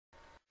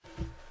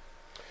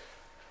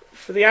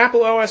For the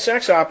Apple OS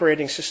X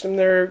operating system,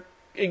 there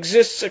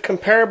exists a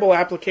comparable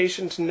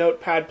application to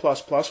Notepad++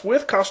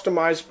 with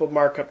customizable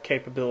markup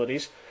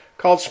capabilities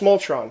called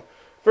Smoltron.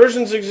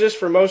 Versions exist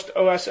for most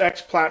OS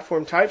X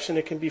platform types, and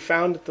it can be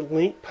found at the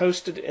link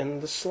posted in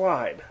the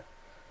slide.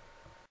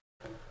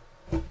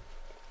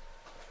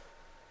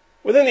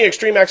 Within the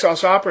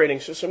ExtremeXOS operating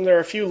system, there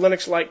are a few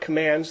Linux-like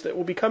commands that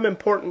will become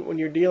important when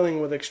you're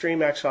dealing with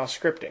ExtremeXOS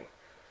scripting.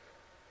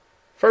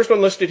 First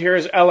one listed here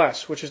is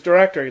ls, which is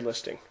directory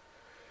listing.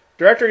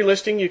 Directory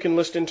listing, you can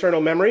list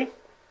internal memory,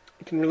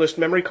 you can list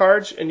memory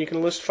cards, and you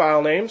can list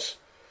file names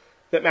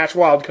that match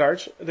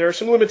wildcards. There are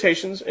some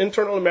limitations: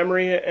 internal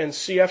memory and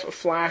CF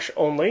flash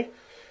only,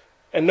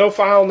 and no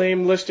file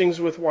name listings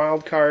with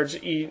wildcards.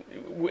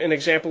 An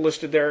example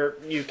listed there,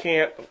 you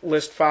can't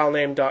list file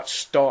name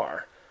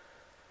 .star.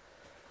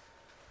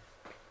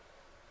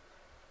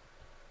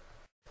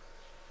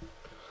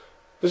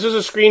 This is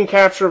a screen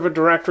capture of a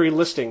directory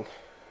listing.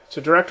 It's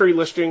a directory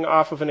listing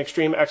off of an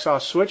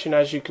ExtremeXOS switch, and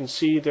as you can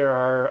see, there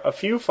are a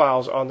few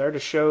files on there to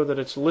show that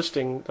it's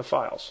listing the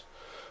files.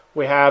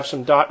 We have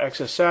some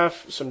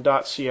 .xsf, some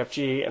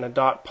 .cfg, and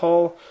a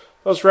 .pol.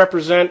 Those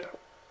represent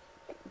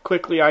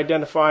quickly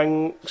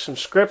identifying some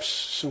scripts,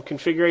 some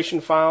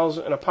configuration files,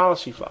 and a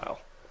policy file.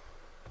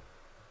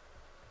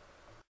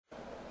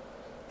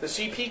 The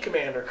cp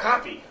command, or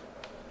copy.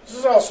 This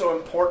is also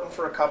important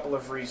for a couple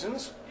of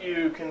reasons.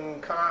 You can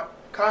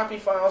copy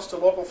files to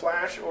local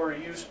flash or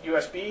use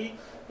USB.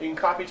 You can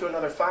copy to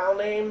another file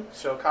name,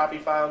 so copy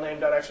file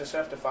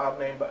name.xsf to file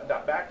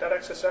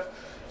name.back.xsf.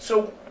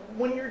 So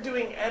when you're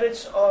doing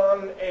edits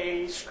on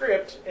a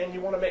script and you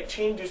want to make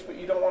changes, but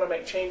you don't want to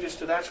make changes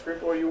to that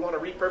script, or you want to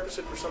repurpose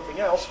it for something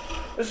else,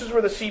 this is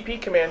where the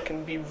cp command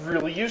can be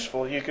really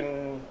useful. You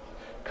can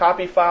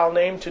copy file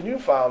name to new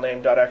file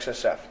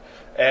name.xsf,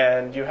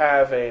 and you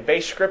have a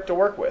base script to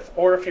work with.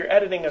 Or if you're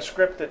editing a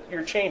script that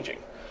you're changing,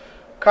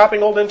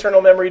 copying old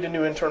internal memory to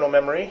new internal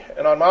memory,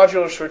 and on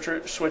modular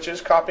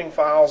switches, copying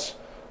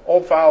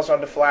old files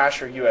onto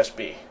flash or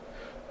USB.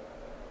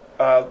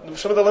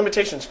 Some of the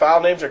limitations: file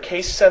names are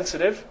case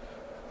sensitive.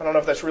 I don't know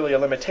if that's really a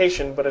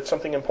limitation, but it's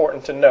something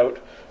important to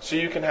note. So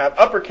you can have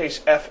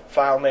uppercase F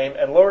file name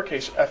and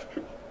lowercase f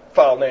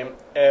file name,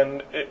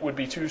 and it would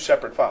be two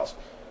separate files.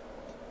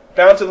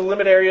 Down to the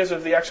limit areas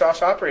of the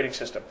XOS operating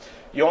system.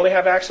 You only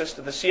have access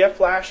to the CF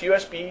flash,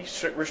 USB,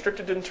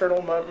 restricted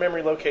internal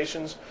memory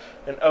locations,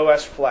 and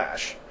OS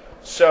flash.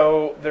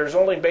 So there's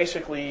only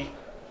basically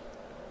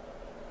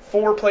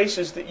 4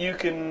 places that you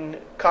can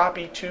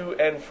copy to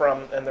and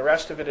from, and the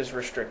rest of it is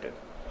restricted.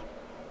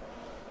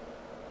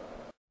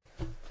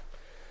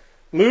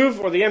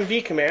 Move, or the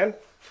MV command.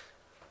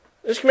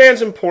 This command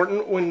is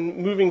important when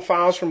moving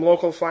files from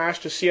local flash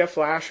to CF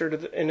flash, or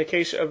in the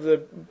case of the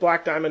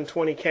Black Diamond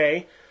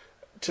 20K,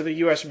 to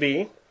the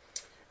USB.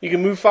 You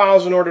can move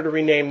files in order to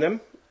rename them.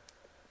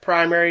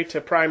 Primary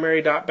to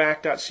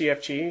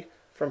primary.back.cfg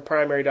from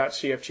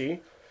primary.cfg.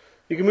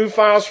 You can move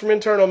files from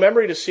internal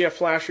memory to CF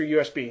flash or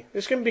USB.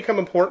 This can become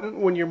important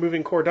when you're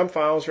moving core dump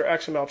files or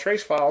XML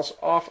trace files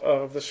off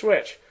of the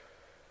switch.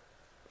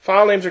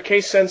 File names are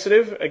case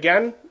sensitive.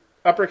 Again,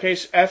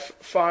 uppercase F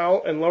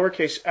file and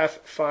lowercase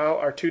f file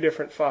are 2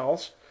 different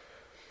files.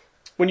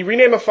 When you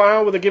rename a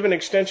file with a given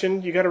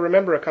extension, you got to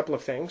remember a couple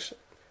of things.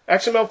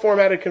 XML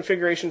formatted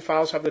configuration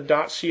files have the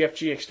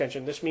 .cfg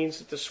extension. This means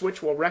that the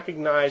switch will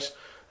recognize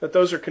that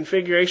those are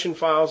configuration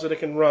files that it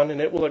can run,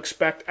 and it will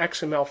expect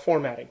XML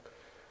formatting.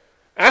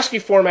 ASCII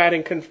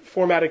formatted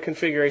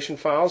configuration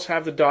files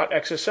have the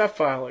 .xsf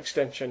file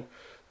extension.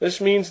 This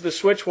means the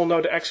switch will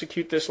know to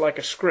execute this like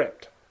a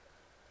script.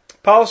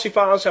 Policy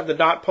files have the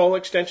 .pol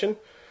extension,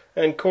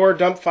 and core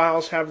dump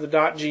files have the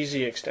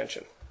 .gz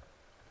extension.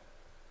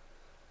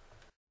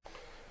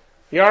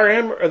 The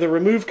RM, or the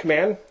remove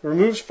command,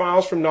 removes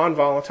files from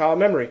non-volatile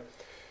memory.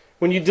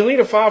 When you delete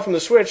a file from the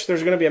switch,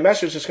 there's going to be a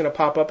message that's going to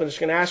pop up, and it's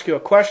going to ask you a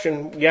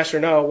question, yes or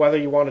no, whether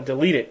you want to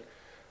delete it.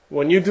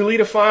 When you delete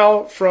a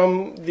file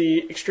from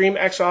the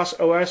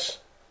ExtremeXOS OS,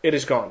 it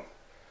is gone.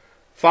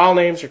 File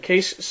names are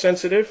case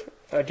sensitive.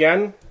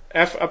 Again,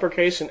 F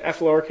uppercase and F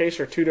lowercase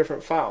are 2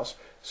 different files.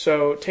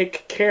 So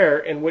take care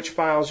in which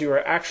files you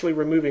are actually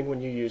removing when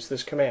you use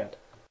this command.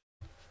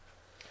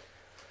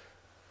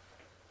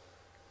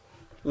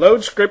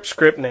 Load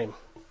script name.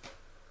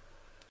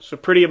 It's a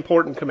pretty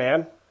important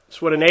command.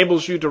 It's what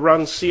enables you to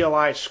run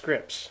CLI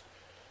scripts.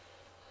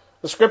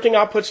 The scripting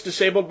output's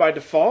disabled by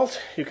default.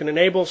 You can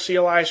enable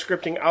CLI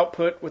scripting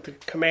output with the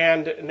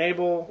command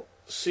enable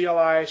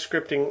CLI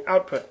scripting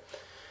output.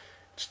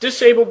 It's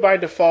disabled by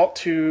default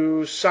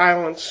to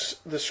silence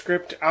the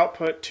script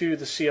output to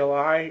the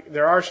CLI.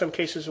 There are some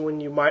cases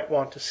when you might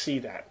want to see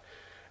that.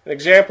 An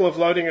example of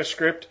loading a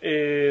script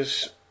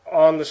is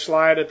on the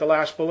slide at the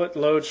last bullet,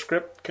 load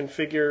script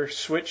configure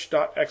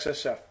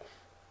switch.xsf.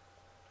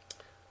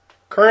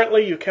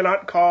 Currently, you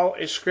cannot call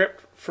a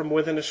script from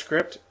within a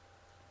script.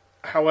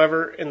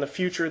 However, in the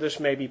future, this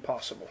may be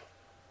possible.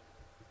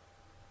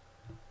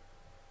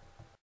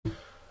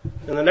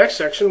 In the next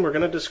section, we're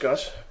going to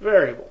discuss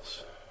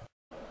variables.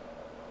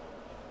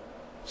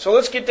 So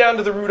let's get down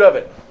to the root of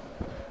it.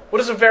 What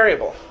is a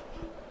variable?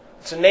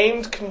 It's a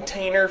named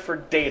container for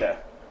data.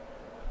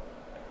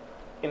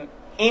 In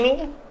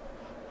any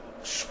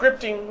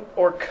scripting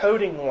or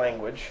coding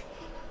language,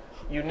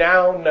 you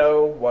now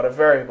know what a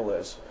variable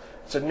is.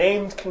 It's a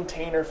named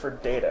container for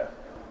data.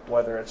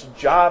 Whether it's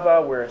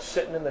Java, where it's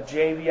sitting in the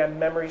JVM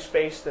memory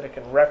space that it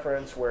can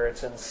reference, where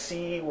it's in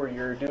C, where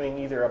you're doing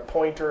either a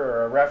pointer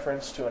or a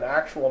reference to an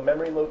actual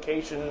memory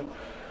location,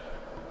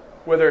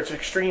 whether it's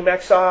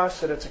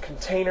ExtremeXOS, that it's a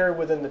container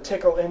within the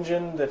Tickle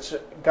engine that's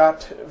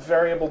got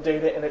variable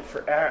data in it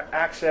for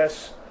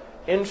access.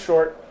 In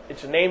short,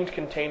 it's a named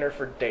container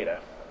for data.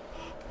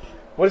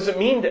 What does it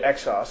mean to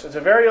XOS? It's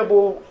a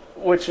variable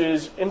which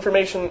is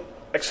information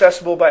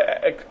accessible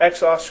by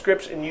XOS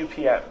scripts and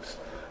UPMs.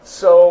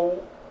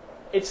 So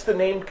it's the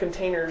named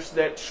containers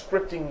that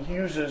scripting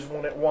uses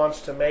when it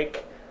wants to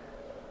make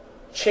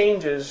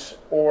changes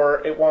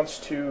or it wants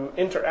to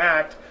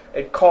interact.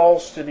 It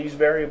calls to these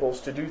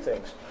variables to do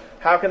things.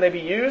 How can they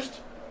be used?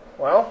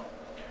 Well,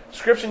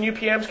 scripts and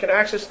UPMs can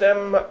access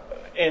them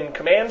in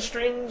command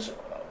strings.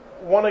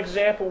 One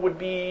example would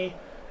be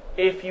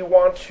if you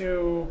want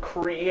to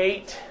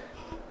create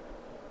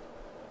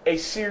a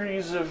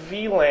series of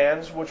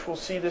VLANs, which we'll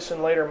see this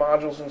in later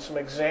modules and some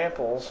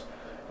examples.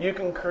 You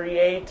can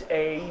create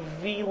a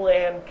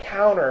VLAN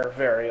counter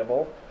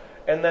variable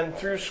and then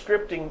through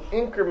scripting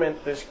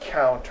increment this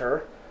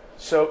counter.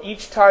 So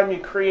each time you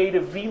create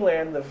a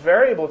VLAN, the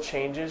variable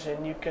changes,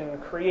 and you can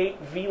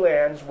create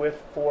VLANs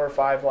with 4 or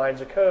 5 lines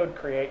of code,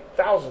 create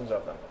thousands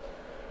of them.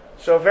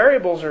 So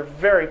variables are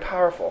very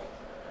powerful.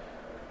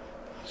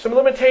 Some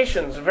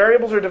limitations.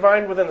 Variables are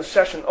defined within the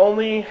session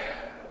only.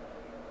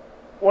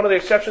 One of the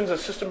exceptions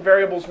is system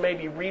variables may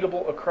be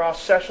readable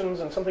across sessions,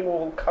 and something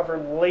we'll cover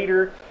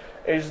later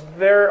is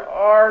there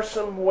are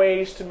some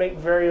ways to make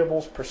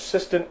variables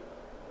persistent,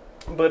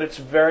 but it's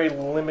very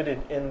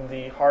limited in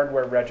the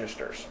hardware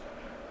registers.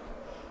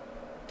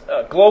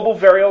 Global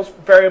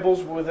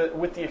variables,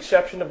 with the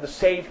exception of the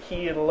save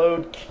key and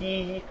load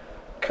key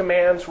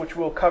commands, which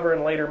we'll cover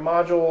in later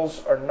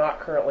modules, are not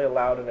currently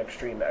allowed in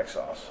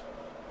ExtremeXOS.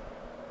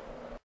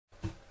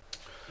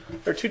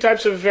 There are 2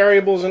 types of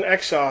variables in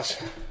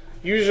XOS: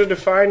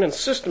 user-defined and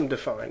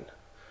system-defined.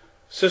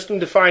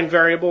 System-defined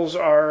variables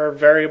are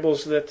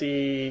variables that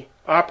the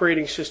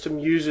operating system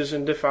uses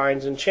and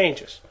defines and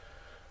changes.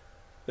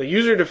 The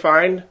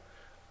user-defined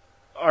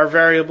are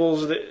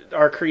variables that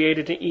are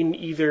created in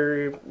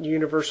either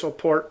universal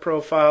port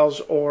profiles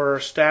or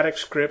static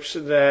scripts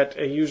that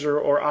a user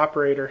or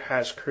operator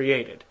has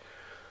created.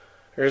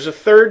 There's a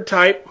third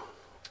type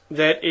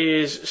that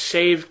is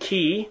save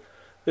key.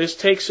 This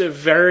takes a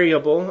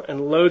variable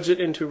and loads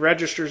it into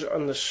registers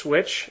on the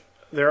switch.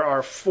 There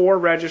are 4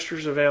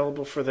 registers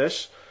available for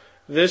this.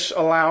 This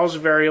allows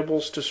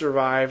variables to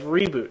survive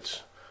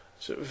reboots.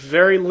 It's a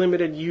very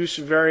limited use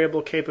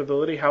variable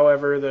capability.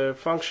 However, the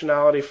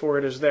functionality for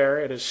it is there.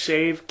 It is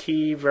save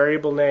key,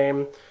 variable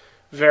name,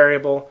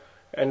 variable,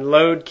 and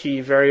load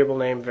key, variable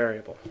name,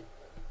 variable.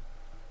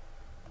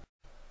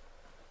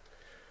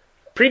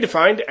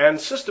 Predefined and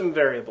system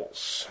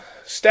variables.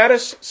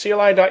 Status,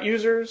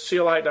 CLI.user,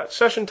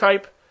 CLI.session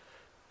type.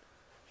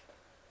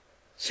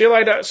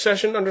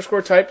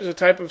 CLI.session_type is a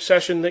type of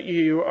session that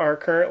you are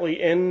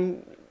currently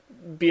in,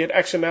 be it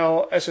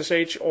XML,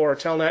 SSH, or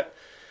Telnet.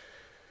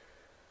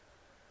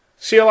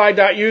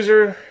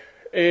 CLI.user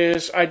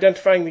is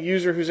identifying the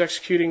user who's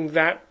executing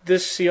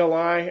this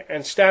CLI,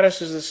 and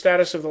status is the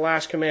status of the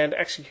last command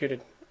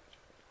executed.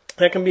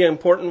 That can be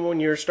important when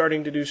you're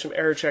starting to do some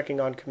error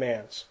checking on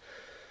commands.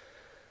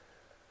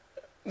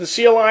 The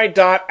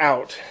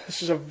CLI.out.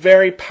 This is a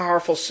very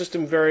powerful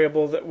system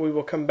variable that we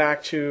will come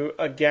back to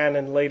again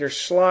in later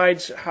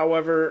slides.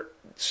 However,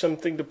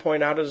 something to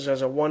point out is it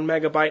has a 1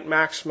 megabyte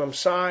maximum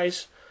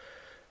size,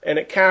 and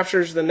it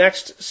captures the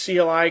next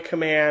CLI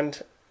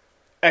command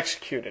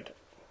executed.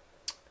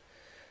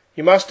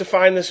 You must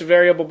define this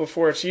variable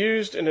before it's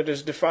used, and it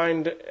is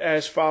defined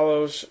as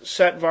follows: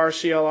 set var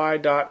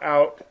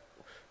CLI.out,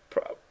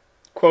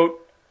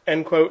 quote,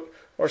 end quote,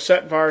 or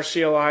set var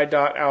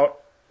CLI.out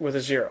with a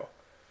 0.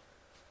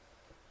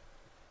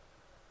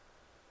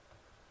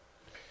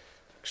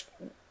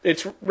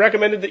 It's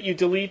recommended that you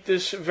delete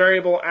this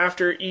variable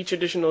after each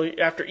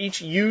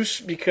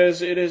use,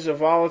 because it is a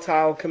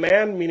volatile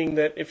command, meaning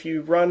that if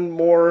you run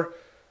more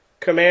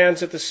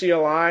commands at the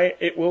CLI,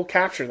 it will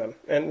capture them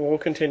and will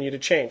continue to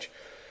change.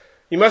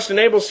 You must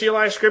enable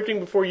CLI scripting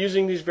before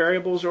using these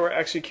variables or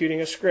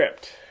executing a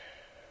script.